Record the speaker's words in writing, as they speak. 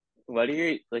What are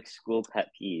your like school pet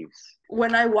peeves?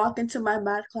 When I walk into my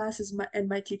math classes and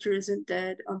my teacher isn't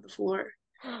dead on the floor.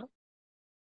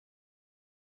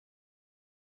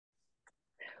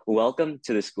 Welcome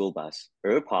to the School Bus,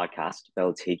 a podcast that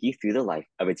will take you through the life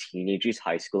of a teenager's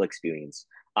high school experience.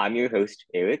 I'm your host,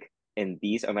 Eric, and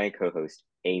these are my co-hosts,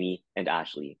 Amy and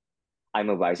Ashley. I'm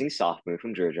a rising sophomore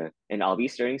from Georgia, and I'll be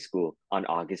starting school on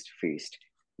August 1st.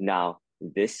 Now,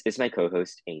 this is my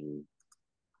co-host, Amy.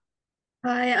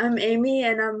 Hi, I'm Amy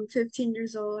and I'm 15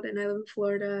 years old and I live in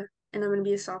Florida and I'm gonna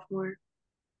be a sophomore.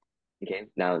 Okay,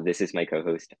 now this is my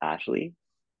co-host, Ashley.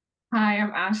 Hi,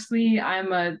 I'm Ashley.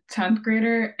 I'm a 10th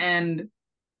grader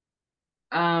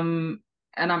um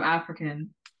and I'm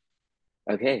African.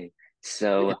 Okay,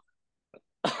 so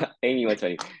Amy, what's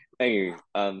funny? Amy,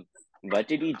 what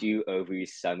did you do over your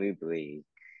summer break?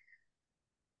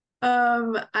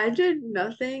 I did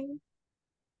nothing.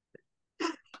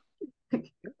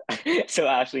 So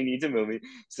Ashley needs a moment.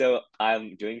 So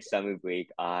I'm doing summer break.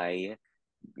 I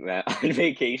went on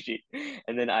vacation,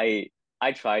 and then I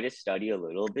try to study a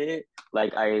little bit.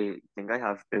 Like I think I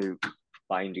have to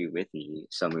find you with me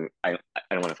somewhere. I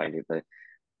don't want to find it, but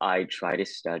I try to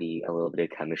study a little bit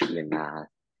of chemistry and math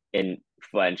and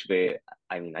French. But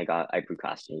I mean, I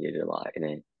procrastinated a lot,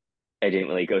 and I didn't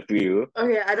really go through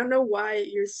Okay, I don't know why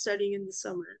you're studying in the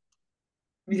summer.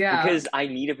 Yeah, because I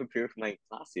need to prepare for my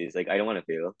classes. Like I don't want to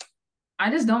fail. I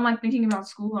just don't like thinking about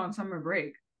school on summer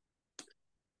break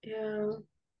Yeah,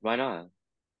 Why not?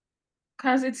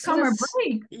 because it's because summer it's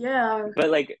break. yeah. But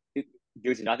like,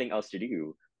 there's nothing else to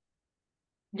do.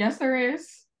 Yes, there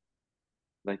is.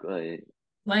 Like,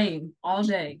 Playing all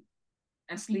day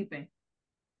and sleeping.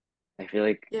 I feel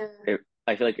like Yeah.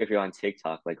 I feel like if you're on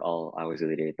TikTok like all hours of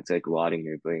the day, that's like rotting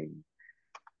your brain.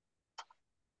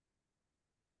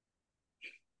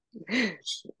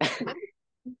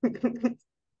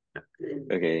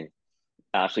 Okay,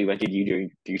 Ashley, what did you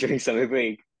do during summer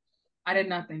break? I did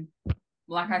nothing.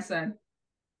 Like I said,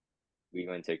 Were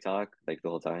you on TikTok like the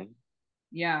whole time?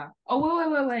 yeah.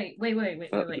 Oh, wait.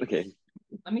 Okay.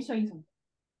 Let me show you something.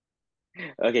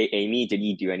 Okay, Amy, did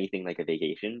you do anything like a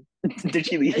vacation? Did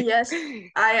she leave? Yes,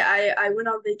 I went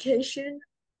on vacation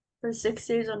for 6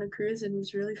 days on a cruise and it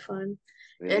was really fun.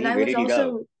 And Really? I Where was did you go?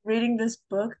 also reading this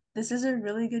book. This is a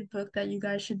really good book that you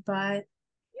guys should buy.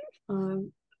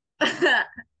 Um,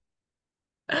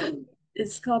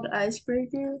 it's called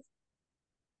Icebreaker.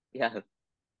 Yeah.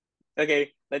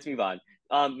 Okay, let's move on.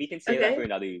 We can save that for Okay,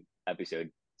 another episode.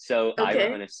 So I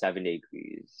went on okay. a 7-day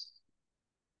cruise.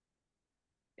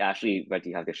 Ashley, what do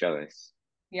you have to show us?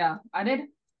 Yeah, I did.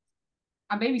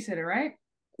 I babysitter, right?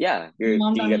 Yeah, My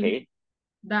mom did you got get me paid?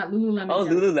 that Lululemon Oh,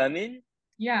 jacket. Lululemon?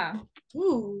 Yeah.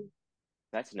 Ooh,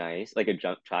 That's nice. Like a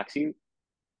jump tracksuit?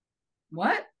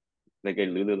 What? Like a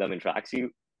Lululemon tracksuit?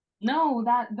 No,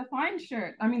 that Define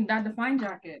shirt. I mean, that Define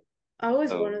jacket. I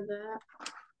always Oh, wanted that.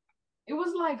 It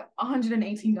was like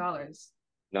 $118.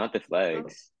 not the Oh,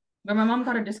 flex. But my mom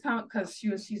got a discount because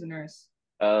she's a nurse.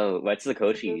 Oh, what's the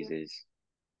code she yeah. uses?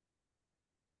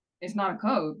 It's not a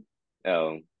code.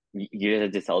 Oh, you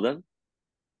had to tell them?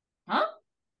 Huh?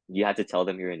 You had to tell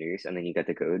them you're a nurse and then you get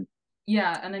the code?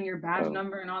 Yeah, and then your badge Oh,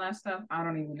 number and all that stuff. I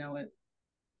don't even know it.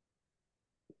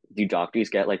 do doctors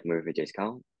get like more of a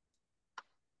discount?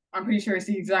 I'm pretty sure it's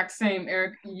the exact same,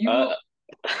 Eric. Uh,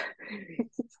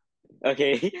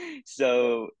 okay.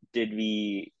 So do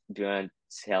you want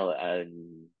to tell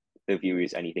the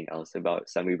viewers anything else about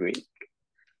summer break?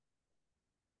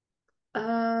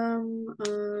 Um,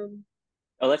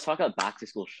 Oh, let's talk about back to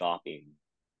school shopping.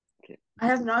 Okay. I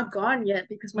have not gone yet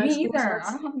because my Me school either. I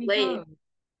starts don't have any late. clothes.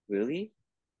 Really?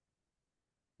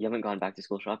 You haven't gone back to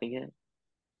school shopping yet?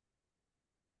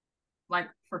 Like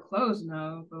for clothes,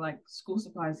 no, but like school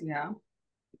supplies, yeah.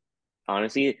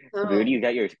 Honestly, where do So you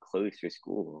get your clothes for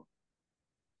school?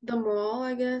 the mall,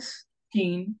 I guess.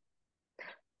 Teen.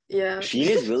 Yeah. Shein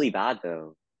is really bad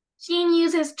though. Sheen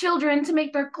uses children to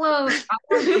make their clothes. I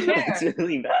don't even It's care.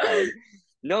 really bad.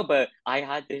 No, but I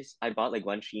bought like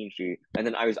one Shein shoe and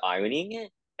then I was ironing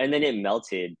it and then it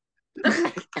melted.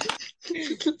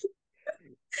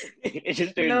 It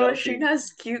just started No, she melting.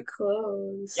 has cute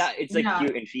clothes. Yeah, it's like Yeah,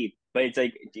 cute and cheap, but it's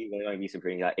like, do you really want to be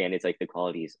supporting that? And it's like the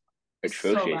quality is it's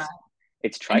so bad. atrocious.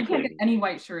 It's And you can't get trifling. any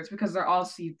white shirts because they're all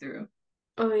see-through.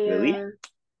 Oh Really? yeah.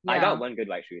 I got Yeah. one good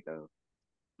white shirt though.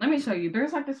 Let me show you.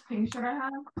 There's like this pink shirt I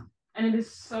have, and it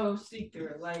is so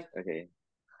see-through. Like, Okay.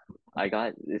 I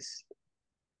got this.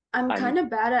 I'm kind I'm of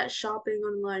bad at shopping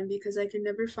online because I can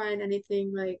never find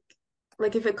anything like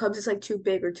if it comes it's like too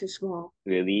big or too small.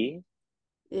 really.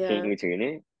 Can't Yeah, return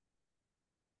it.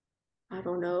 I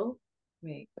don't know.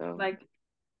 wait, Oh. like,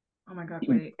 oh my God,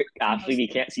 wait. Ashley, we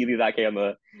can't see through that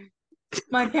camera.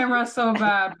 My camera is so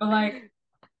bad, but like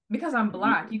because I'm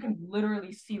black, you can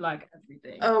literally see like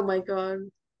everything. Oh my God.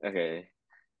 Okay.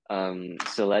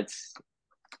 So let's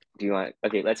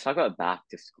talk about back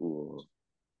to school.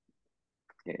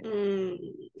 Okay. Mm,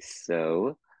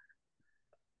 So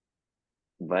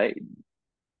what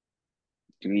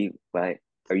what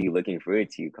are you looking forward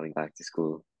to coming back to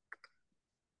school?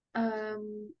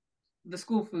 um, The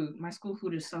school food. My school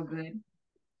food is so good.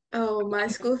 oh, my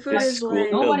school The food Like is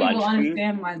like, nobody will lunch food?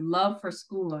 understand my love for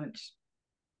school lunch.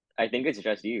 I think it's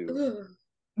just you. ugh.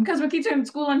 Because McKeeton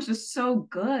school lunch is so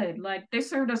good. Like they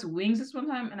served us wings this one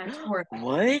time and I tore it.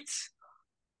 What?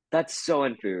 That's so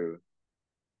unfair.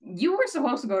 You were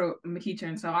supposed to go to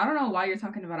McKeeton, so I don't know why you're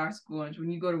talking about our school lunch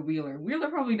when you go to Wheeler. Wheeler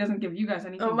probably doesn't give you guys Oh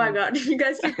anything my good. God, you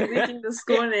guys keep leaking the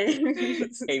school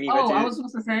names. Amy, what's Oh, I it? was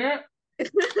supposed to say it?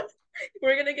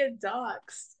 We're gonna get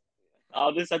doxxed.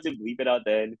 I'll just have to bleep it out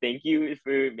then. Thank you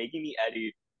for making me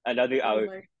edit another Oh hour.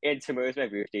 my, And tomorrow's my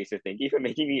birthday, so thank you for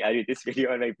making me edit this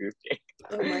video on my birthday.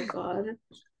 oh my God.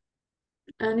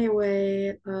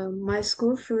 Anyway, my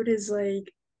school food is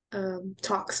like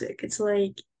toxic. It's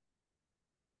like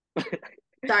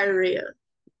diarrhea.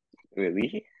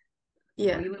 Really?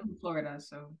 Yeah. We live in Florida,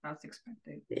 so that's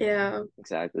expected. Yeah.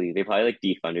 Exactly. They probably like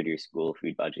defunded your school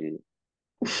food budget.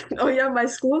 Oh yeah, my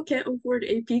school can't afford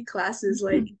AP classes,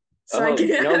 like so I Oh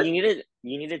no, can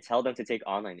you need to tell them to take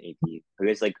online AP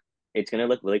because like it's gonna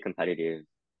look really competitive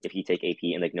if you take AP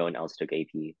and like no one else took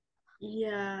AP.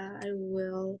 Yeah, I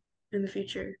will in the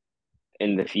future.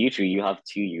 In the future, you have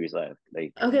 2 years left.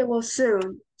 Like, Okay, well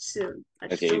soon. Soon. I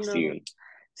just okay, don't know. soon.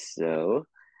 So,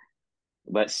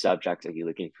 what subjects are you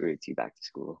looking forward to back to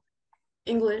school?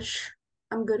 English.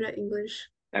 I'm good at English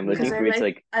I'm Yeah. looking forward to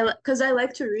like because I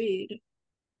like to read.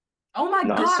 Oh my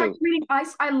not God, I'm so reading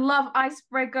Ice. I love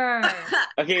Icebreaker.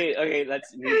 okay,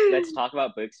 let's talk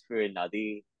about books for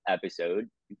another episode.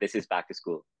 This is back to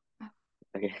school.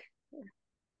 Okay.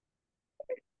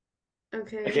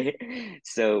 Okay. Okay.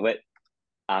 So what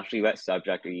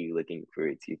subject are you looking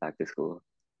forward to back to school?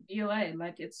 ELA,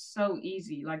 like it's so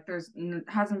easy. Like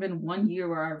hasn't been 1 year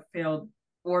where I've failed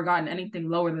or gotten anything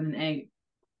lower than an A.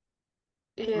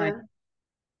 Like Yeah.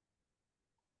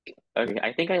 Okay,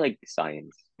 I think I like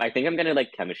science. I think I'm gonna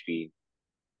like chemistry,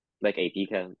 like AP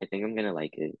Chem. I think I'm gonna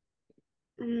like it.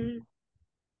 Mm,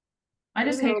 I I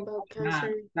just don't hate know about math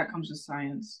chemistry. that comes with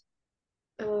science.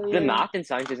 Oh The yeah. math in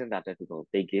science isn't that difficult.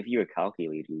 They give you a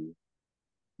calculator.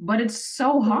 But it's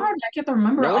so Mm, hard. Like you have to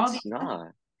remember No, all these. it's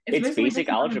not. It's It's basically basic just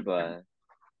another, algebra.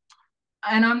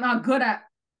 and I'm not good at.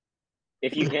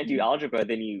 If you can't do algebra,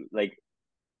 then you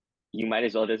might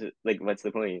as well just like what's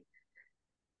the point?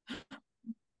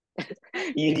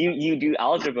 You do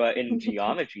algebra in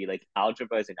geometry, like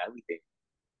algebra is in everything.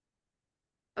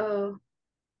 Oh,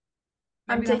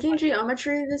 I'm Maybe that's taking why.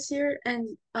 geometry this year, and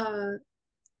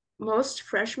most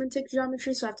freshmen take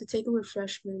geometry, so I have to take it with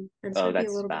freshmen, and it's Oh, gonna be a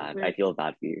that's little bit bad. I weird. feel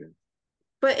bad for you.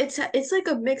 But it's like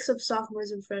a mix of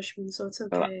sophomores and freshmen, so it's Oh,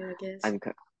 okay, I guess. I'm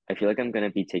I feel like I'm gonna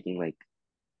be taking like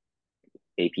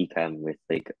AP Chem with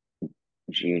like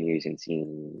juniors and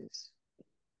seniors.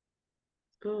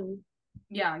 Oh,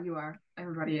 Yeah, you are.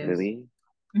 Everybody is. Really?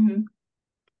 Hmm.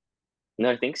 No,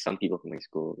 I think some people from my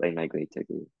school, like my grade took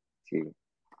it too.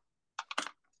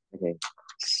 Okay,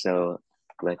 so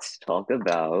let's talk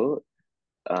about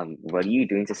what are you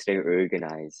doing to stay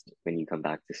organized when you come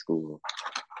back to school?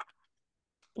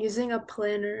 using a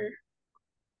planner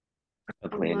A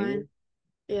planner? online.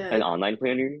 An Yeah, online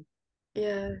planner?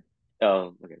 yeah.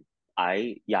 Oh, okay.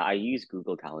 I use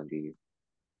Google Calendar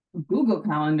Google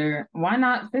Calendar. Why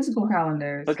not physical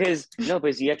calendars? because no,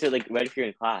 because you have to like right if you're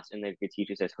in class and like your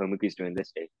teacher says homework is doing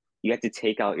this day, you have to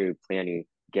take out your planner,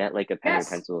 get like a pen or Yes,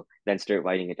 pencil, then start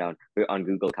writing it down. But on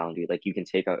Google Calendar, like you can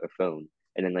take out a phone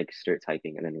and then like start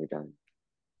typing and then you're done.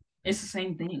 it's the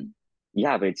same thing.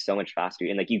 Yeah, but it's so much faster.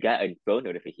 And like you get a phone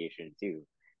notification too.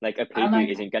 Like a I paper like.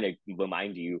 isn't gonna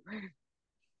remind you.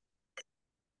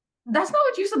 That's not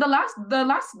what you said.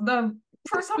 The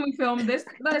first time we filmed this.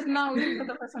 That is not what you said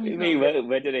the first time we Wait, filmed it.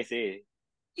 what did I say?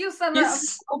 You said that a Yes.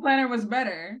 physical planner was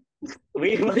better.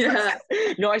 Wait, what? Yeah.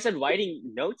 No, I said writing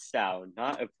notes down,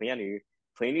 not a planner.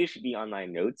 Planner should be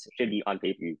online, notes should be on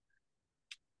paper.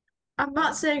 I'm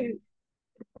not saying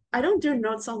I don't do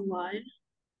notes online.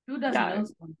 Who does Yeah,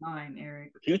 notes online,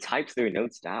 Eric? who types their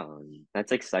notes down?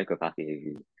 That's like psychopath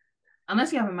behavior.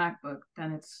 Unless you have a MacBook,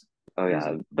 then it's Oh yeah,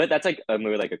 reasonable. but that's like a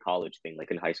more like a college thing.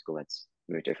 Like in high school, that's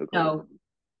more difficult. No,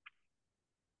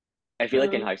 I feel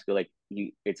like in Uh, high school, like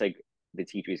it's like the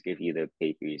teachers give you the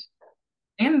papers.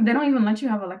 and they don't even let you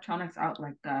have electronics out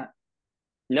like that.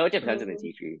 No, it depends on the um,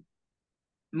 teacher.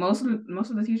 most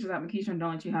of the teachers at McKeeshan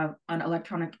don't let you have an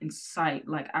electronic in sight,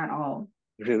 like at all.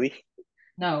 Really?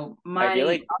 No, I feel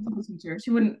my like algebra teacher,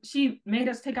 she made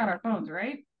us take out our phones,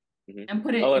 right? mhm. And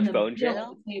put it Oh, a in the phone middle of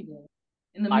jail? the table.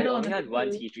 In the I middle of only the had one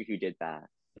Mm. teacher who did that.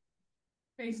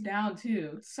 face down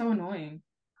too. It's so annoying.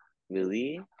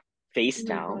 Really? Oh Face my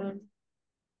down? God.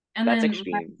 And That's then my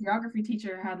extreme. geography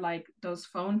teacher had like those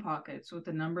phone pockets with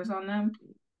the numbers on them,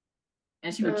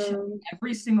 and she would check Um,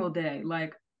 every single day.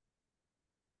 Like,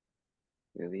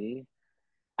 Really?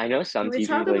 I know can some we teachers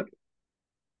talk about, like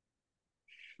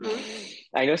huh?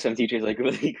 I know some teachers like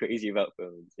really crazy about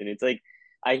phones, and it's like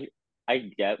I I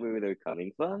get where they're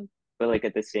coming from, but like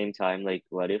at the same time, like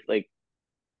what if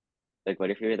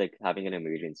you're like having an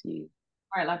emergency?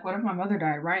 all right, like what if my mother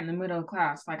died right in the middle of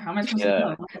class? Like, how am I supposed to Yeah,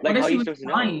 know? What like if how are she you was supposed to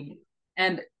know? dying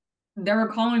and they were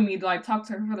calling me to like talk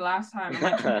to her for the last time?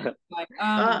 I'm like,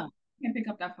 Uh, can't pick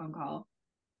up that phone call.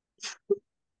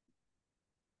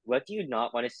 What do you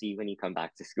not want to see when you come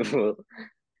back to school?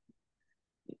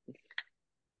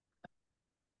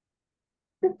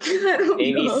 I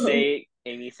don't know.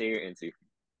 Amy, say your answer.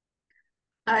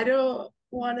 I don't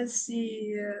want to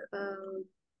see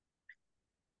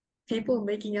people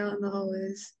making out in the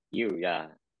hallways. You, yeah.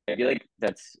 I feel like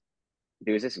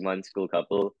there was this one school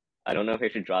couple. I don't know if I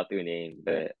should drop their name,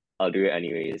 but I'll do it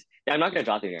anyways. Yeah, I'm not gonna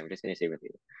drop their name. I'm just gonna say with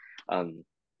you.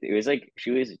 It was like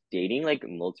she was dating like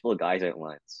multiple guys at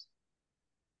once.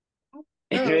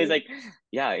 It was Oh, like,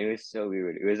 yeah, it was so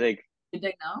weird. It was like, Did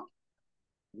they know?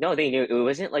 no, they knew it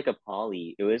wasn't like a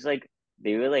poly. It was like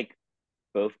they were like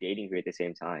both dating her at the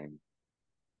same time.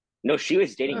 No, she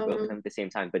was dating both of them um, at the same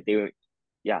time, but they were,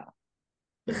 yeah.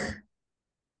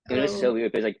 It was so oh,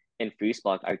 weird because like in Free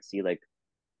Spot, I'd see like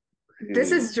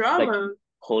this who is like drama.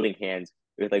 holding hands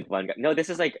with like one guy. No, this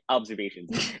is like observations.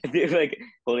 They were like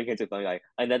holding hands with one guy,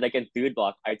 and then like in Food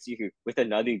Block, I'd see who with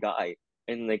another guy,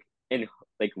 and like in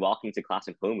like walking to class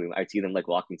in homeroom, I'd see them like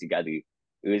walking together.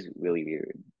 It was really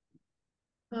weird.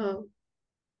 Oh,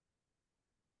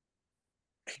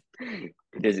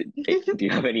 Do you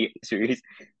have any series?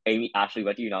 Amy, Ashley,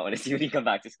 what do you not want to see when you come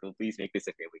back to school? Please make this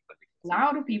a family friendly.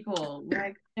 Loud people,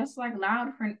 like just like loud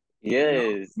for no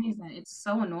Yes, reason. It's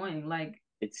so annoying. Like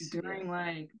it's yeah, during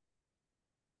like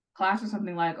class or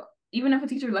something, like even if a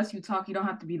teacher lets you talk, you don't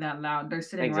have to be that loud. They're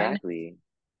sitting right next. exactly.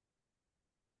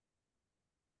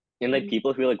 And like mm.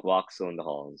 people who like walk slow in the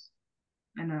halls.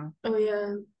 I know. Oh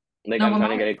yeah. Like No, I'm but trying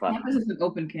to my get a class. campus is an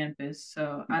open campus,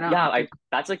 so I don't Yeah, have to. I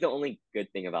that's like the only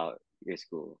good thing about your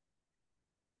school.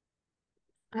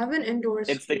 I have an indoor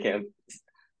It's the school. camp.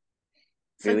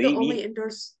 It's like the Really, only indoor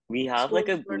we have school like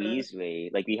in a Florida.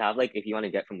 breezeway. Like we have like if you want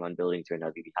to get from one building to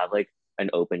another, we have like an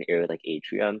open air like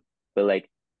atrium. But like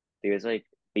there's like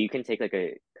you can take like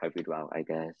a covered route, I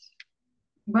guess.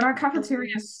 But our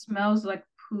cafeteria Um, smells like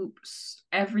poops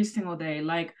every single day.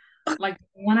 Like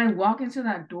when I walk into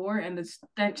that door and the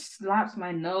stench slaps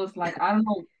my nose, like I don't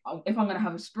know if I'm gonna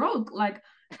have a stroke. Like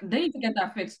they need to get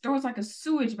that fixed. There was like a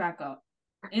sewage backup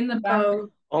in the bathroom.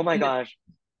 oh, Oh my In the gosh.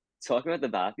 Talking about the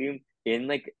bathroom in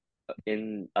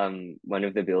one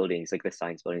of the buildings, like the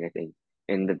science building, I think,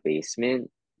 in the basement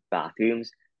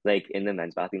bathrooms, like in the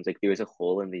men's bathrooms, like there was a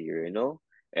hole in the urinal,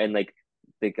 and like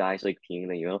the guys like peeing in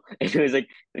the urinal, and it was like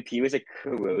the pee was like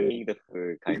corroding the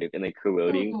fur kind of, and like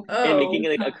corroding oh, and making oh.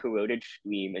 like a corroded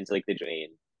stream into like the drain.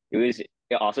 It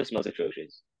also smells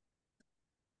atrocious.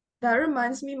 That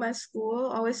reminds me, my school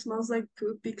always smells like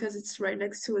poop because it's right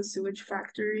next to a sewage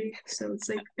factory. So it's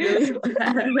like really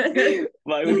bad.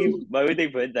 Why would they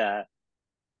put that?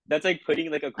 That's like putting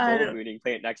like a I coal don't burning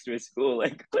plant next to a school.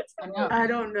 Like, what's the I know. point? I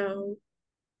don't know.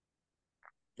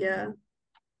 Yeah.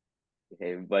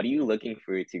 Okay, what are you looking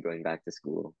forward to going back to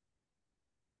school?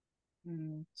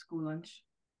 School lunch.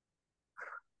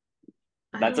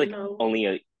 I That's don't like know. only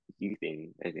a you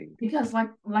thing, I think. Because like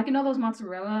you know those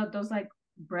mozzarella, those like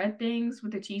bread things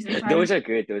with the cheese inside and Those stuff. are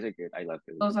good. Those are good. I love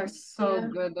those. Those are so Yeah.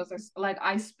 good. Those are like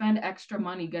I spend extra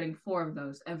money getting four of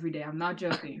those every day. I'm not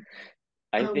joking.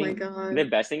 I Oh my think the God.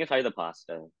 best thing is probably the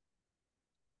pasta.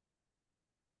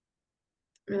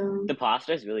 Yeah. The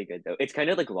pasta is really good though. It's kind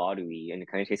of like watery and it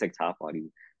kind of tastes like top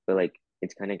watery, but like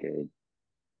it's kind of good.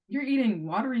 You're eating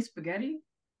watery spaghetti?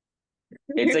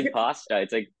 It's like pasta.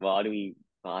 It's like watery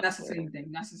That's the pasta. same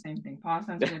thing. That's the same thing.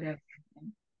 Pasta and spaghetti.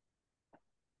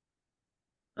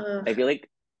 I Ugh. feel like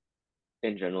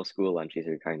in general, school lunches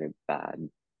are kind of bad.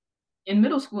 In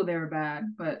middle school, they were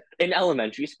bad, but In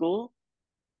elementary school,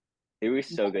 they were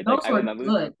so good. Like those I were remember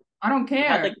good. I don't we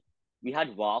had care like we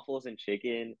had waffles and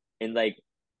chicken and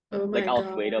Oh like my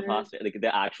Alfredo God. pasta, like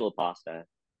the actual pasta.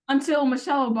 until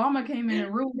Michelle Obama came in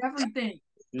and ruined everything.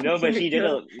 No, Oh but my she did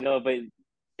God. a no, but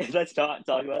let's talk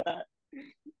about that.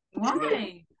 Like,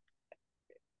 Why?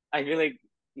 I feel like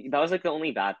that was like the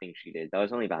only bad thing she did. That was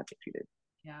the only bad thing she did.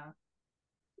 Yeah.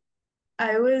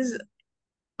 I was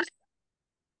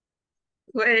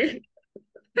wait.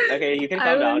 Okay, you can I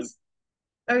calm down. was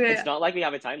okay. It's not like we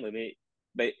have a time limit,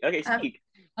 but okay, At, speak.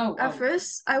 Oh, at oh.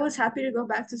 first, I was happy to go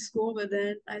back to school, but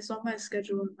then I saw my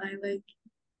schedule and I like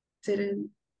didn't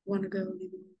want to go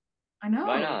anymore I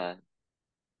Why know. not?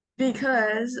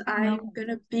 because I'm No.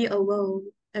 gonna be alone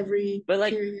every But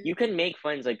like, period. you can make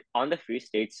friends. Like on the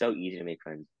first date, it's so easy to make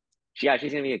friends. She's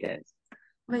gonna be a guest.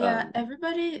 But yeah, Um,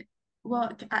 everybody.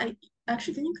 Well, I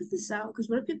actually can you cut this out? Because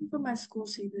what if people from my school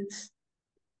see this?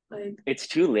 Like, it's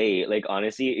too late. Like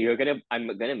honestly, I'm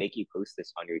gonna make you post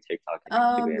this on your TikTok and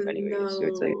Instagram anyway. So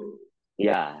it's like, no.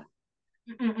 yeah,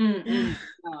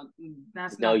 No,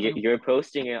 that's no, not gonna you're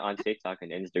posting it on TikTok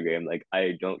and Instagram. Like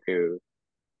I don't care.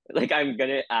 Like I'm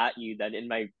gonna at you then in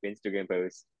my Instagram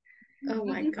post. Oh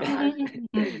my God.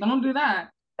 Don't do that.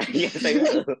 Yes, I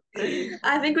will.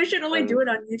 I think we should only do Um, it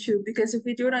on YouTube because if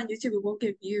we do it on YouTube, it won't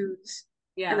get views,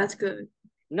 and Yeah. that's good.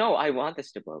 no, I want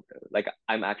this to blow up though. Like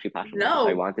I'm actually passionate about this.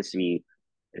 I No, want this to be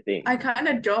a thing. I kind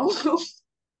of don't.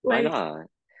 Why Like, not?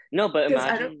 No, but because I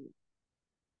don't. imagine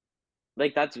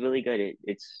like that's really good.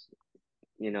 It's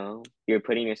you're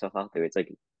putting yourself out there. It's like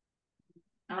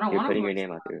I don't you're want to putting put your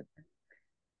name out there.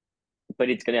 But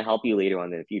it's gonna help you later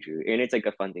on in the future. And it's like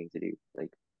a fun thing to do. Like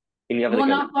and you have well, like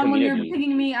a not fun when you're community.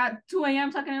 picking me at 2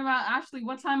 a.m. talking about Ashley.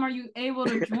 What time are you able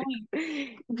to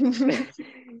join?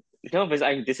 No, but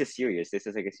this is serious. This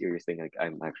is like a serious thing. Like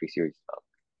I'm actually serious about.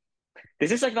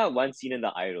 This is like that one scene in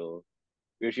The Idol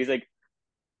where she's like,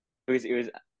 it was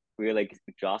we were like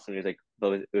Jocelyn was like,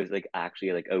 but it was like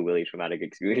actually like a really traumatic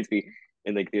experience.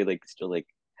 And like they're like still like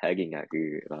pegging at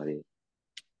her about it.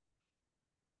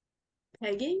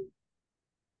 Pegging?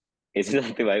 Isn't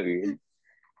that the right word?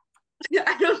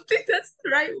 I don't think that's the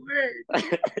right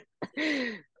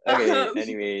word. Okay. Um,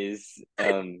 Anyways,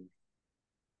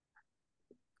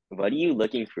 what are you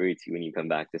looking forward to when you come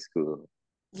back to school?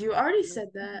 you already said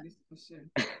that,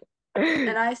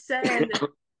 and I said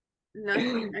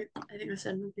nothing. I think I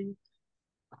said nothing.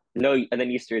 No, and then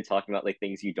you started talking about like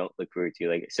things you don't look forward to.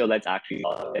 Like, so let's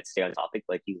stay on topic.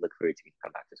 Like, you look forward to when you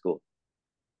come back to school.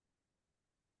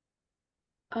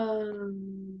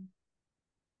 Um,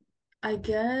 I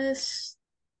guess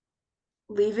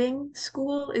leaving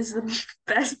school is the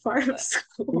best part of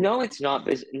school. No, it's not.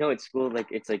 No, it's school. Like,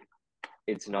 it's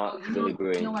not Oh, really you know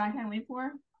boring. what I can't wait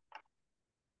for?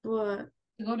 What?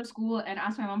 To go to school and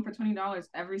ask my mom for $20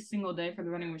 every single day for the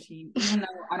vending machine, even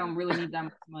though I don't really need that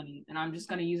much money, and I'm just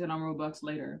gonna use it on Robux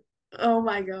later. Oh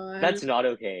my God. That's not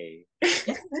okay. Yes,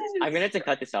 it I'm gonna is. have to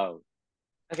cut this out.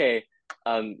 Okay.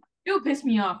 Um, It'll piss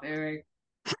me off, Eric.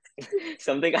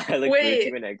 something I look forward to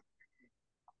Wait, when I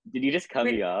did you just cut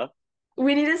me we off?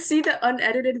 we need to see the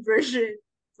unedited version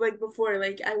like before.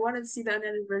 Like I want to see the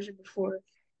unedited version before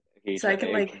Okay, so I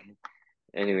can like okay.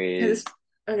 Anyways, because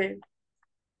okay.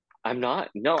 I'm not.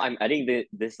 No, I'm editing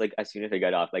this like as soon as I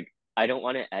get off. Like I don't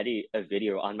want to edit a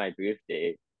video on my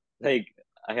birthday. Like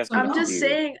I have So things I'm to just dumb. do.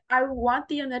 saying I want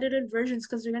the unedited versions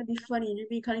because they're gonna be funny and you're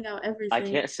gonna be cutting out I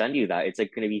everything. can't send you that. It's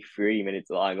like gonna be 30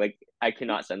 minutes long. Like I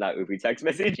cannot send that over text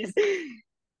messages.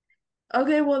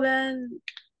 Okay, well then,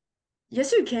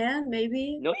 yes you can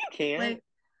maybe No, you can't. like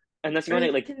Unless you or want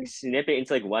you to like can. snip it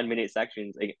into like 1 minute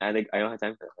sections. Like I don't have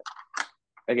time for that.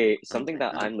 Okay, Oh something my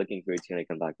that God. I'm looking forward to when I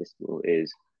come back to school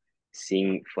is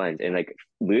seeing friends and like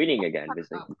learning again.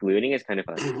 Because like Oh, learning is kind of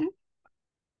fun.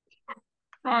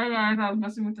 sorry guys, I was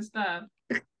messing with the stuff.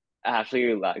 Actually,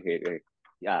 you're okay.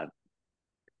 Yeah,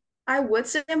 I would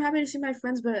say I'm happy to see my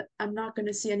friends, but I'm not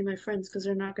gonna see any of my friends because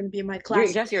they're not gonna be in my you're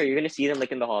classes. you're gonna see them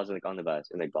like in the halls and like on the bus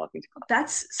and like walking to class.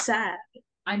 That's sad.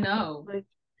 I know. Like,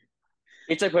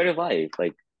 It's like part of life.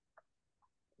 Like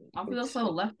I feel it's so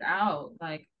left out.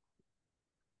 Like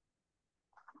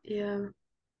yeah.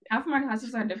 half of my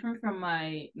classes are different from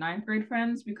my ninth grade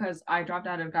friends because I dropped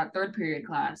out of that third period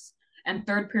class. And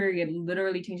third period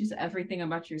literally changes everything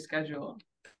about your schedule.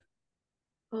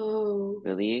 Oh,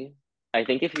 really. I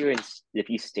think if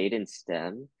you stayed in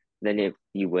STEM, then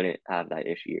you wouldn't have that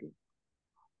issue.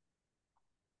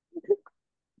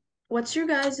 what's your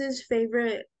guys'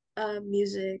 favorite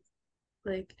music?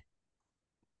 Like,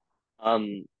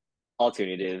 Um,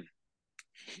 alternative.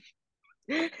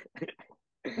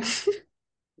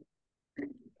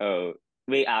 Oh,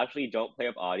 wait, actually don't play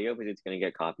up audio because it's gonna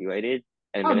get copyrighted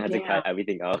and I'm Oh gonna have to damn. cut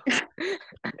everything out.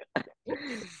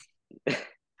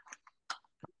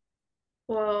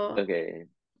 well, Okay.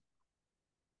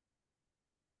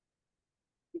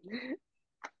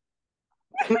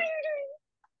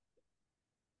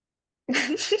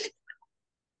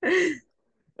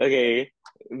 Okay,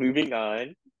 moving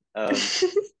on. Um,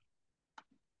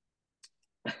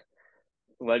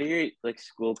 what are your like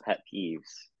school pet peeves?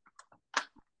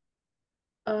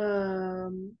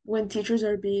 When teachers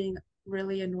are being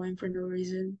really annoying for no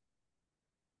reason.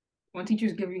 When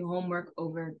teachers give you homework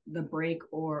over the break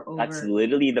or That's over.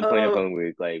 literally the point of Oh,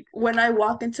 homework. Like, when I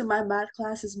walk into my math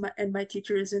classes and my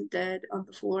teacher isn't dead on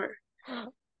the floor.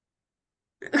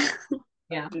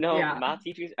 Yeah, no, yeah. math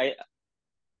teachers. I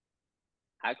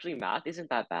actually math isn't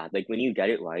that bad. Like when you get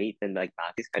it right, then like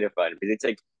math is kind of fun because it's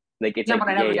Yeah, like but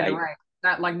I never yay. get it I right.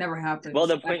 That like never well, happens.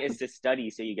 the point is to study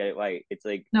so you get it right. It's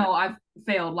like No, I've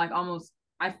failed like almost.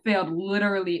 I failed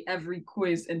literally every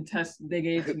quiz and test they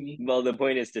gave to me. well, the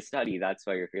point is to study. That's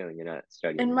why you're failing. You're not In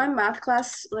studying, my right? math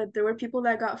class, like there were people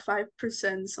that got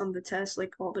 5% on the test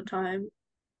like all the time.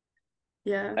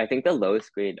 Yeah. I think the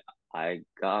lowest grade I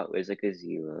got was like a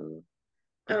 0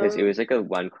 because it Oh, was like a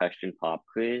one question pop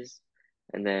quiz,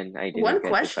 and then I one didn't get the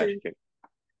question. question.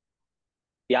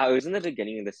 Yeah, it was in the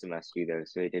beginning of the semester though,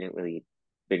 so it didn't really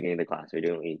beginning of the class. So it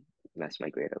didn't really mess my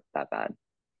grade up that bad.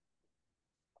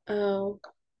 Oh,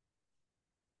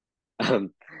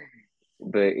 Um,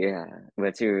 but yeah,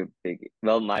 what's your big?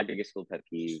 Well, my biggest school pet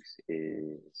peeves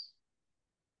is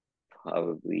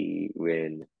probably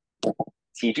when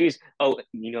teachers. Oh,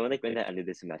 like when the end of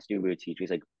the semester, where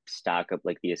teachers like stack up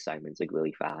like the assignments like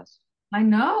really fast, I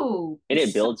know. and It's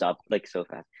it so builds up like so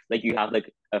fast. Like you have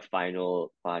like a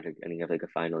final project, and you have like a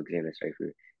final exam to study for,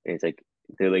 and it's like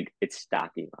it's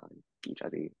stacking on each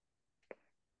other.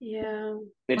 yeah.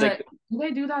 It's but like do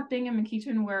they do that thing in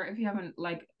McKeitron where if you haven't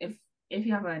like if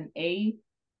you have an A,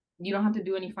 you don't have to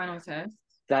do any final tests?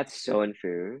 that's so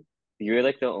unfair. You're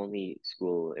like the only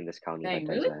school in this county that Dang,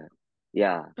 does really? that.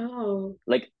 Yeah. Oh,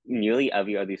 Like nearly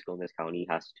every other school in this county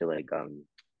has to like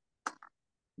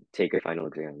take a final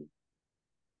exam.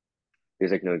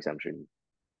 There's like no exemption.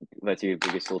 What's your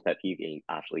biggest school pet peeve,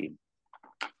 Ashley?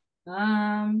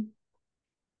 Um,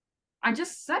 I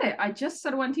just said it. I just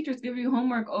said when teachers give you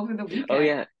homework over the Oh weekend.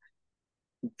 yeah,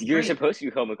 you're Break. supposed to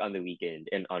do homework on the weekend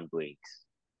and on breaks.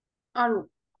 on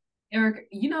Eric,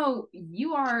 you know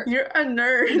you are you're a you're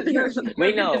nerd. you're a Wait,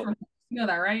 bit no, different. You know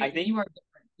that, right? I think You are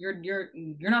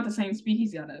different. You're not the same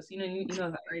species as us. You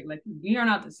know that, right? Like we are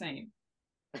not the same.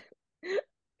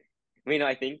 wait, no,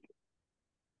 I think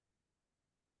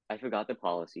I forgot the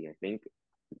policy. I think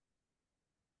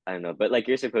I don't know, but like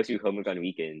you're supposed to do homework on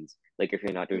weekends. Like if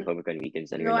you're not doing homework on weekends,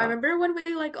 then you're No, I not remember when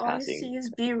we like all used to passing. use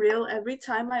Be Real. Every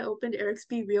time I opened Eric's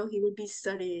Be Real, he would be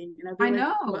studying, and I'd be I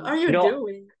like, "What are know. you No,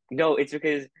 doing?" no, it's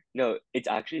because no, it's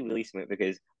actually really smart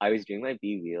because I was doing my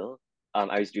B reel.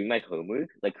 I was doing my homework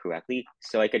like correctly,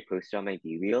 so I could post it on my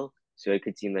B reel, so it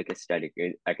could seem like aesthetic.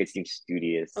 I could seem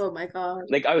studious. Oh my God.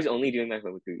 Like I was only doing my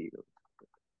homework for B reel,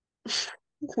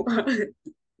 What?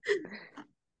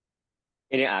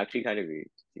 and it actually kind of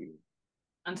worked too.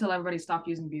 Until everybody stopped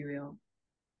using Be Real.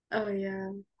 Oh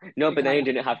yeah. No, It but then got I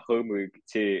didn't have homework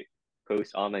to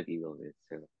post on my B reel with.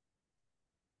 So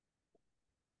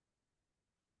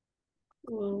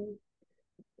Well,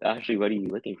 actually, what are you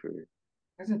looking for?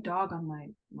 there's a dog on my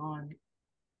lawn.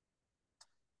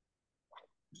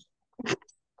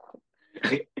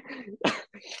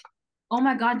 Oh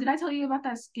my God, did I tell you about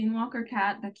that skinwalker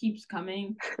cat that keeps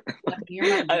coming like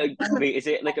near my window Wait, is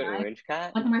it like at an night? orange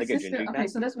cat, Like my like a sister, ginger okay, cat?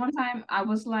 so this one time I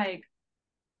was like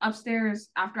upstairs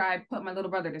after I put my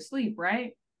little brother to sleep,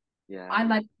 right? Yeah. I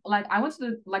like I went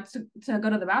to the like to go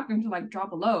to the bathroom to like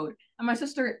drop a load. And my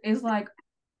sister is like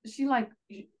she like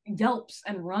yelps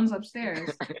and runs upstairs.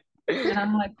 And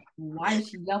I'm like, why is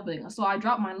she yelping? So I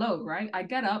drop my load, right? I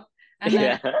get up and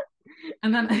then Yeah.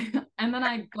 and then and then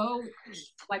I go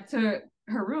like to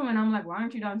her room and I'm like, why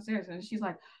aren't you downstairs? And she's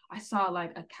like, I saw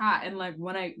like a cat and like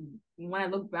when I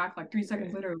looked back like 3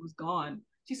 seconds later it was gone.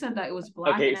 She said that it was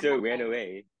black Okay, and it so had it ran like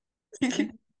away.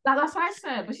 that's what I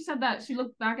said. But she said that she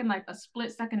looked back in like a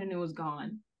split second and it was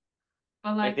gone.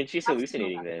 But I like think she's cats do know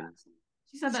hallucinating about then. cats.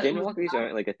 She said that it was Skinwalkers black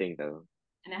aren't like a thing though.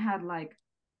 and it had like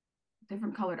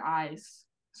different colored eyes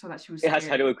so that she was It has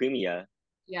scared. heterochromia.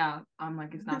 Yeah, I'm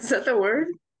like, it's not is that. that the word?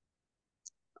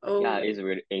 Yeah, Oh. it is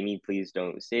weird. Amy, please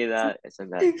don't say that. It's not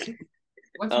that.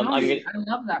 What's wrong I'm with gonna. you?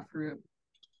 I love that fruit.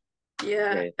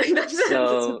 Yeah. Okay, That's a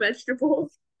so vegetable.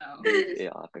 So yeah,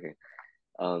 okay.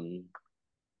 Um,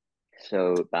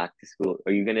 so back to school.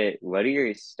 Are you gonna? What are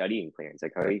your studying plans?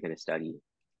 Like, how are you gonna study?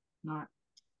 not.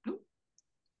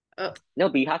 Oh, No,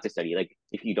 but you have to study. Like,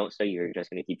 if you don't study, you're just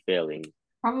gonna keep failing.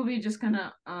 Probably just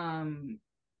gonna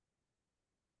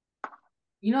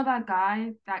you know that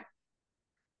guy that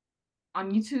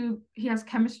on YouTube he has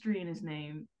chemistry in his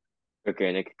name.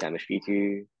 Organic chemistry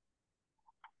too.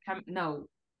 No,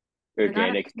 The guy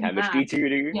organic that's in chemistry math.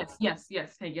 tutor. Yes, yes,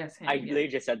 yes. Hey, yes, I him. Yes. literally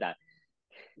just said that.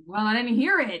 Well, I didn't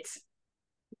hear it.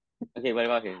 Okay, what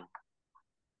about him?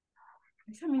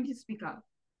 Next time you need to speak up.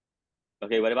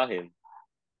 Okay, what about him?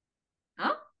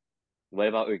 Huh? What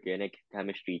about organic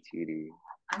chemistry tutor?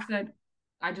 I said,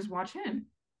 I just watch him.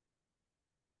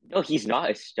 No, he's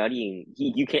not a studying.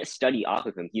 You can't study off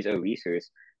of him. He's a resource,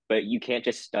 but you can't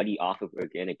just study off of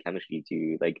organic chemistry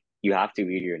too. Like you have to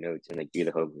read your notes and like do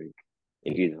the homework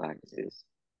and do the practices.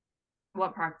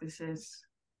 What practices?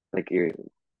 Like your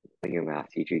when your math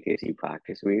teacher gives you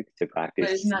practice week to But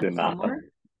isn't practice that the just math. homework?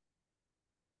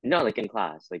 No, like in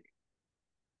class, like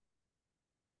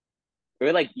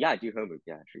or like yeah, do homework.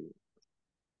 Yeah, true.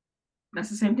 That's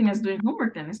the same thing as doing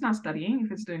homework then. It's not studying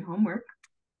if it's doing homework.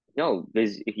 No,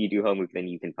 because if you do homework, then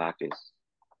you can practice.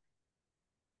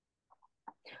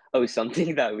 Oh,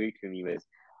 something that worked for me was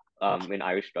when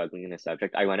I was struggling in a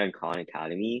subject, I went on Khan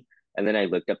Academy and then I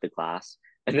looked up the class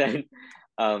and then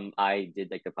I did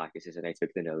like the practices and I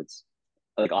took the notes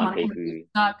like on Khan paper. Academy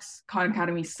sucks. Khan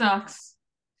Academy sucks.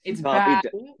 It's Stop bad.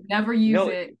 it. Never use No,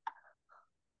 it.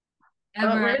 We're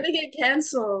Ever. gonna get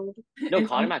canceled. no, It's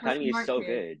Khan only for Academy is smart so kids.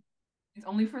 good. It's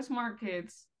only for smart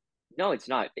kids. No, it's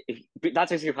not. But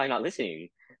that's because you're probably not listening.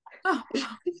 Oh,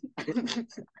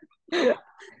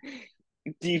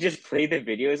 Do you just play the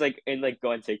videos like and like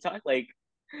go on TikTok? Like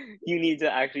you need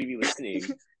to actually be listening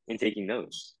and taking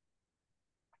notes.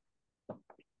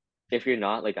 If you're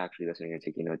not like actually listening and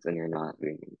taking notes, then you're not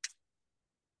doing.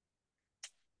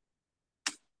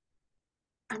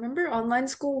 I remember online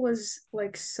school was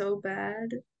like so bad.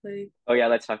 Like Oh yeah,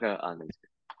 let's talk about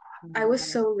I was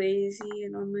so lazy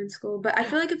in online school, but I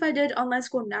feel like if I did online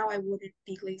school now, I wouldn't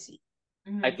be lazy. I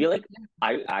Mhm. feel like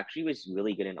I actually was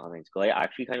really good in online school. I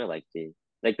actually kind of liked it.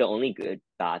 Like the only good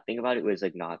bad thing about it was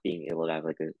like not being able to have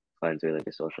like a friends or like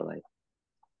a social life.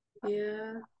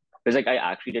 Yeah. Because like I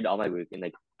actually did all my work and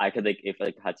like I could like if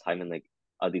like had time in like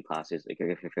other classes, like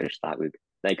if I finished that work,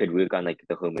 then I could work on like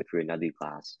the homework for another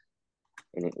class.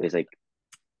 And it was like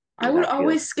it I was would actually like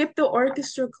always skip the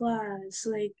orchestra class,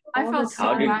 like I all the felt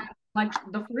how so did bad. time. Like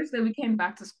the first day we came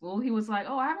back to school, he was like,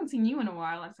 "Oh, I haven't seen you in a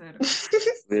while." I said,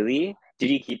 really? Did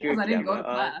you keep your "Because I didn't go camera to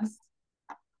on? class."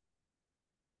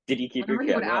 Did you keep your Whenever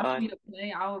he would camera ask me on? to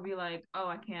play, I would be like, "Oh,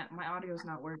 I can't. My audio's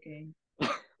not working."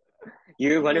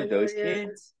 You're Oh one my of God, those yeah.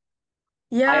 kids.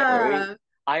 I always Yeah.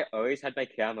 I always had my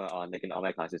camera on like in all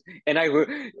my classes. And I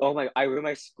wear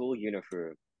my school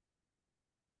uniform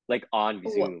like on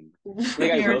What? Zoom.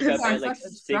 Like I Where woke You up are at does like such a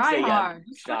 6 a.m., tryhard.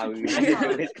 You're such a showered, and then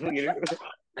put tryhard. my school uniform.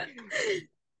 And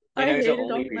I I was the hated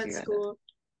only online person at that. school.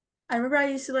 I remember I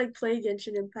used to like play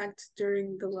Genshin Impact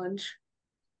during the lunch.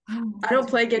 I don't That's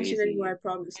play Genshin anymore, I crazy.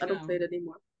 promise. I I don't play know. it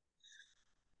anymore.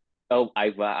 Oh, I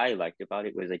what I liked about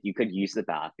it was like you could use the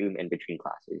bathroom in between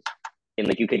classes. And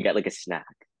like you could get like a snack.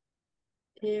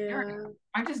 Yeah.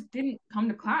 I just didn't come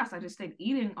to class. I just stayed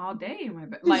eating all day in my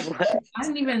bed. Like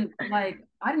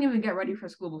I didn't even get ready for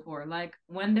school before. Like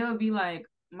when they would be like,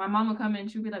 my mom would come in,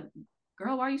 she'd be like,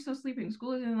 "Girl, why are you still sleeping?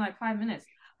 School is in like 5 minutes."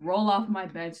 Roll off my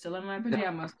bed, still in my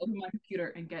pajamas, open my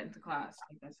computer, and get into class.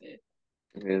 Like that's it.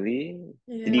 Really?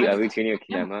 Did Yeah. you I just ever put turn your my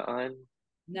camera camera on. on?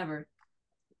 Never.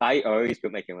 I always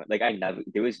put my camera like I never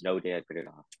there was no day I put it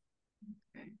off.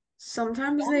 Okay. The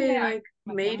Sometimes only day they I like put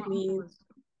my made camera on me, was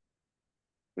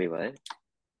Wait, what?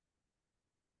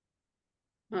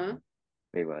 huh?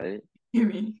 Wait, what?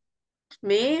 me.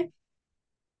 Me?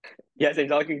 Yes, I'm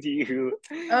talking to you.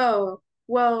 Oh,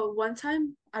 well, one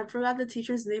time I forgot the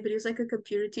teacher's name, but he was like a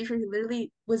computer teacher. He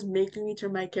literally was making me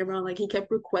turn my camera on. Like he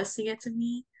kept requesting it to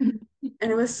me, and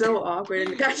it was so awkward.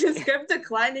 And the guy just kept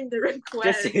declining the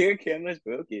Just say request. your camera's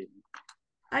broken.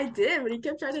 I did, but he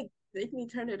kept trying to make me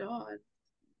turn it on.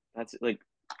 That's like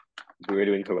we're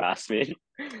doing harassment.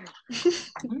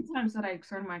 Sometimes that I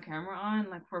turned my camera on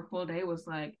like for a full day was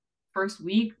like first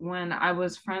week when I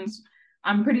was friends.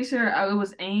 I'm pretty sure it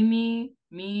was Amy,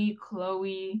 me,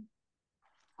 Chloe,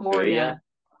 Oh Gloria,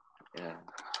 yeah, yeah.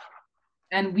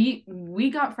 and we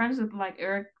got friends with like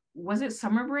Eric. Was it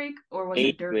summer break or was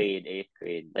it during? Eighth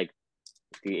grade, like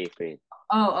through eighth grade.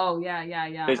 Oh, yeah, yeah,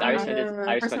 yeah. Because I remember Yeah,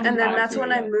 I the first spent time the and we then got time that's to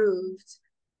when I yeah. moved.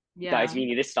 Guys, yeah. we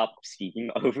need to stop speaking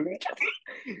over each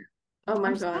other. Oh my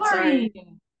I'm God, sorry. sorry.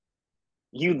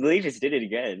 You literally just did it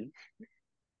again.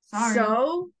 Sorry.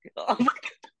 So, Oh my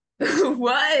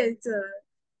what?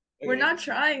 We're Okay, not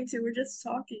trying to, we're just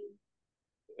talking.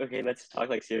 okay, let's talk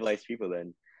like civilized people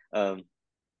then. Um,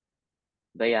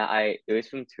 but yeah, I it was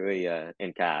from Turia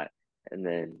and Kat, and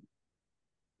then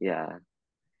yeah,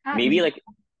 Kat is maybe an like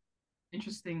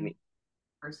interesting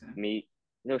person. me.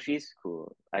 No, she's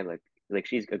cool. I like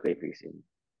she's a great person.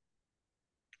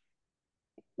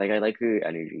 Like I like her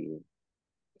energy.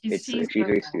 She's She's the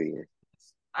very best. serious.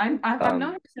 I've known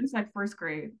Um, her since like first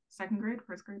grade, second grade,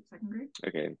 first grade, second grade.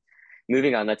 okay.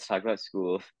 Moving on, let's talk about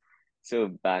school. So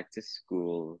back to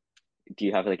school. Do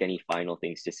you have like any final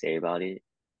things to say about it?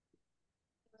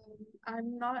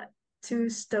 I'm not too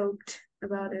stoked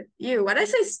about it. You, why'd I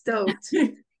say stoked?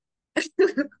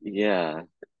 Yeah,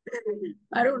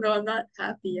 I don't know. I'm not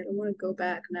happy. I don't want to go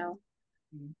back now.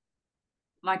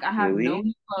 Like I have no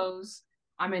really? clothes.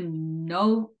 I'm in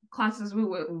no classes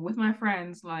with my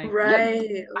friends. Like, yep,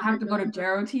 Right. Oh I my have to go to God.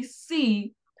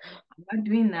 JROTC. I'm not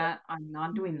doing that. I'm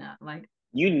not doing that. Like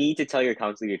You need to tell your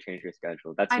counselor to change your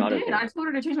schedule. That's I not did. okay. I told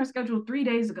her to change my schedule 3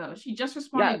 days ago. She just Yeah,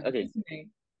 responded okay. yesterday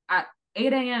at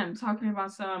 8 a.m. talking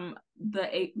about the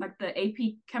AP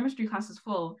chemistry class is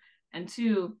full, and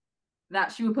two,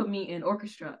 that she would put me in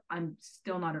orchestra. I'm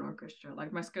still not in orchestra.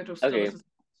 Like my schedule still Okay. is.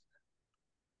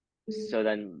 So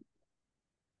then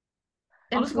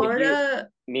In I'll just go. if you Florida,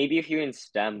 maybe if you're in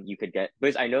STEM, you could get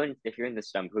because I know if you're in the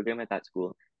STEM program at that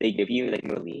school, they give you like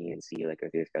more leniency like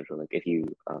with your schedule, like if you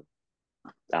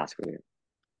ask for it.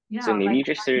 So Yeah, maybe like you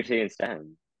just stay in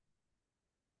STEM.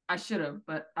 I should have,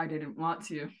 but I didn't want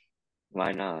to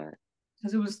Why not?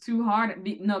 because it was too hard.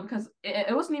 No, because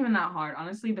it wasn't even that hard.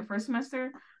 Honestly, the first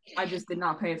semester, I just did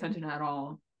not pay attention at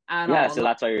all. At Yeah, all. so Like,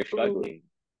 that's why you're ooh, struggling.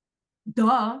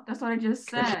 duh, that's what I just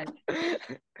said.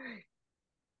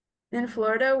 in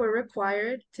Florida, we're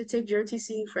required to take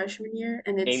JROTC freshman year,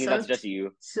 and it Amy, that's just sucked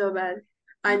you. so bad.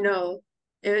 I know.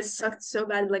 It sucked so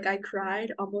bad. Like I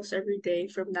cried almost every day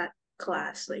from that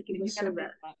class. Like it Did you was get a so big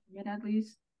bad. butt from it at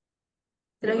least?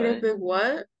 Did Wait, I get a what? big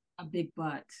what? A big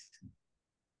butt.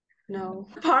 No.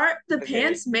 The Okay.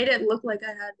 pants made it look like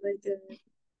I had like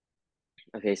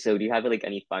a Okay, so do you have like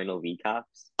any final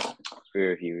recaps for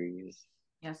your viewers?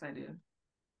 Yes, I do.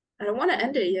 I don't want to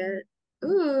end it yet.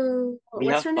 Ooh, We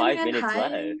what's have her name five again? minutes Hi.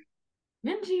 left.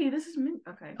 Minji, this is Min.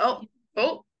 Okay. Oh,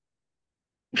 oh.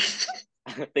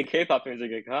 The K-pop fans are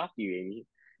gonna copy you, Amy.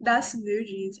 That's New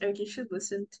Jeans. Eric, you should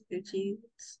listen to New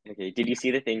Jeans. Okay, did you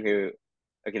see the thing who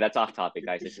okay, that's off topic,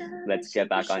 guys. Let's get Super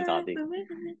back on shy, topic. but wait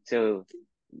a minute. So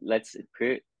let's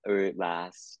put our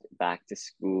last back to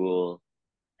school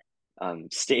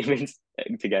statements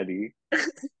together.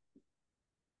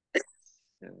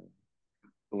 So,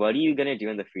 what are you gonna do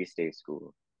in the free stay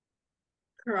school?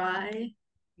 Cry.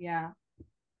 Yeah.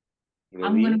 I'm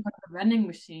gonna Really? go to the vending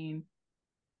machine.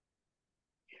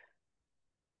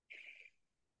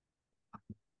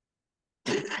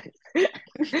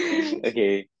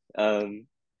 Okay.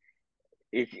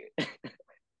 If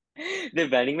the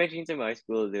vending machines in my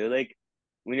school, they're like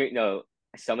when you're no,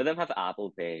 some of them have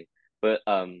Apple Pay, but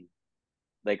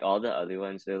like all the other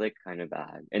ones, they're like kind of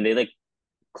bad, and they like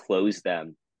close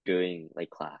them during like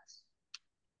class.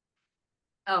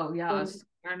 Oh yeah, Oh, us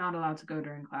we're not allowed to go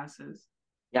during classes.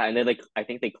 Yeah, and they like I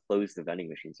think they close the vending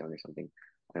machines down or something.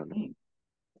 I don't know.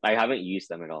 I haven't used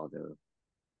them at all though.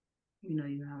 You know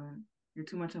you haven't. You're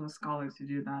too much of a scholar to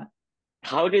do that.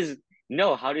 How does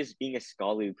no? How does being a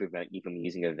scholar prevent you from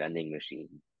using a vending machine?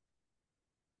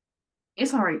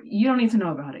 It's all right. You don't need to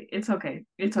know about it. It's okay.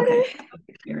 It's okay.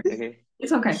 Okay.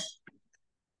 It's okay.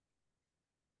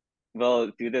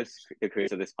 Well, through the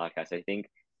course of this podcast, I think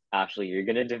actually you're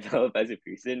gonna develop as a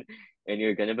person, and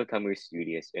you're gonna become more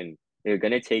studious, and you're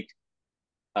gonna take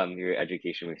your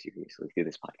education more seriously through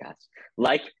this podcast.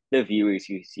 Like the viewers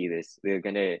who see this, they're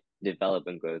gonna develop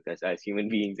and grow with us as human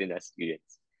beings and as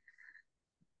students.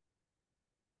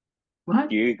 What?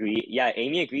 Do you agree? Yeah,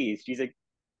 Amy agrees. She's like,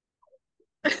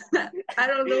 I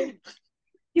don't know.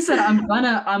 He said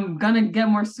I'm gonna get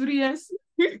more studious.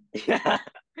 yeah.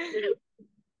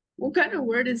 What kind of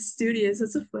word is studious?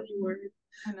 That's a funny word.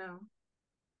 I know.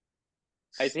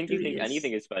 I think you think Studious.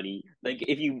 anything is funny. Like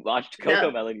if you watched Coco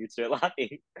No. Melon, you'd start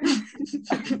laughing.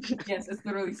 Yes, it's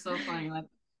literally so funny. Like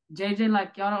JJ,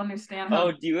 like y'all don't understand Oh,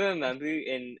 how do you remember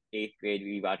in eighth grade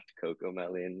we watched Coco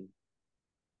Melon?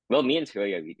 Well, me and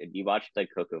Toya, we watched like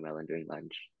Coco Melon during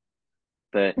lunch.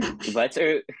 But what's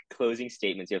our closing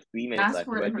statements? You have 3 minutes ask left.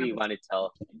 for it in What do front you of us. want to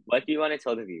tell? What do you want to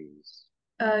tell the viewers?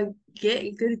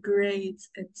 Get good grades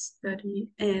and study.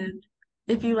 And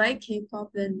if you like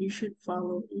K-pop, then you should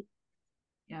follow me.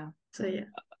 Yeah, So yeah.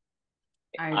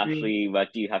 I agree. Actually,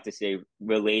 what do you have to say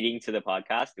relating to the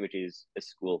podcast, which is a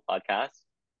school podcast?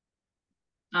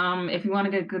 If you want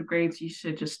to get good grades, you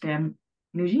should just stand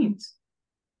New Jeans.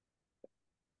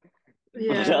 What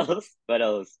Yeah. else? What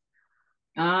else?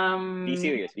 Be Um,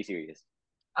 serious. Be serious.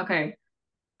 okay.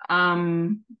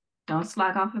 Um, don't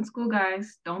slack off in school,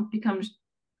 guys. Don't become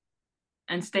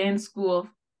and stay in school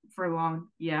for long.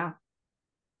 Yeah.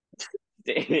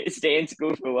 Stay in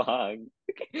school for long.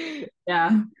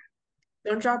 Yeah.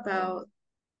 Don't drop out.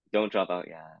 Don't drop out.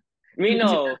 Yeah. I mean,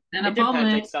 no, And a it depends. Like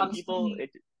public, some I'm people, studying.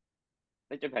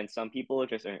 it depends. Some people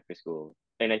just aren't for school,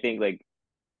 and I think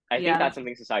Yeah, that's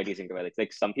something society is thinking about.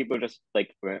 Like some people just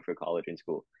like weren't for college and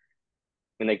school,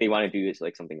 and like they want to do is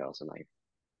like something else in life.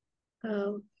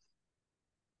 Oh,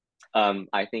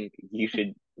 I think you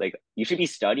should be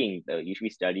studying though. You should be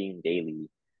studying daily,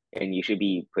 and you should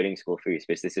be putting school first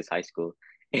because this is high school,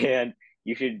 and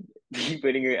you should be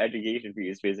putting your education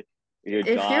first because if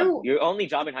you're your only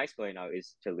job in high school right now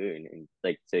is to learn and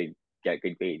like to get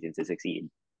good grades and to succeed.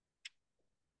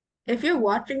 if you're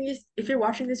watching this,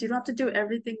 you don't have to do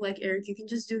everything like Eric. You can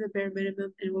just do the bare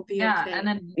minimum and we'll be yeah, okay. and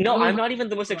then No, you'll I'm go not even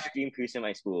the most right. extreme person in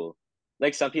my school.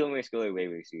 Like some people in my school are way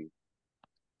worse.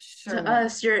 Sure, To what?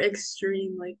 us, you're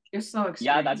extreme. Like, You're so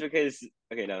Yeah, extreme. that's because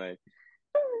okay, no, mind.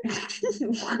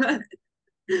 what?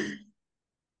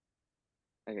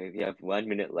 Okay, we have 1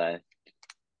 minute left.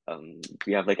 Do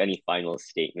you have like any final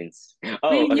statements? Oh,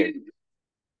 Wait, okay. you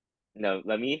No,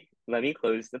 let me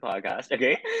close the podcast.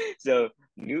 Okay. So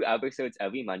new episodes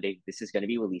every Monday. This is gonna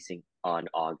be releasing on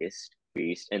August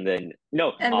 1st. And then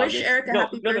no, And wish August. Eric a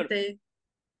happy birthday.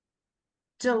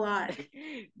 July.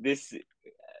 This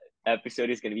episode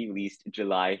is gonna be released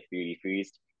July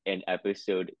 31st, and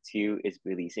episode 2 is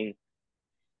releasing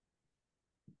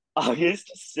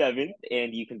August 7th,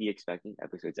 and you can be expecting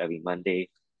episodes every Monday.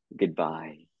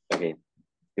 Goodbye. Okay.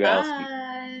 Who else?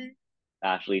 Bye.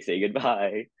 Ashley, say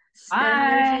goodbye. Stand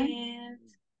your bye.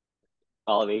 chance.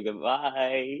 Ollie,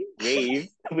 goodbye. Wave.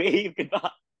 Wave,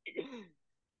 goodbye.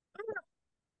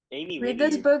 Amy, Read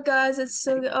this wave. book, guys. It's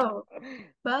so good. Oh,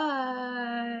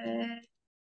 bye.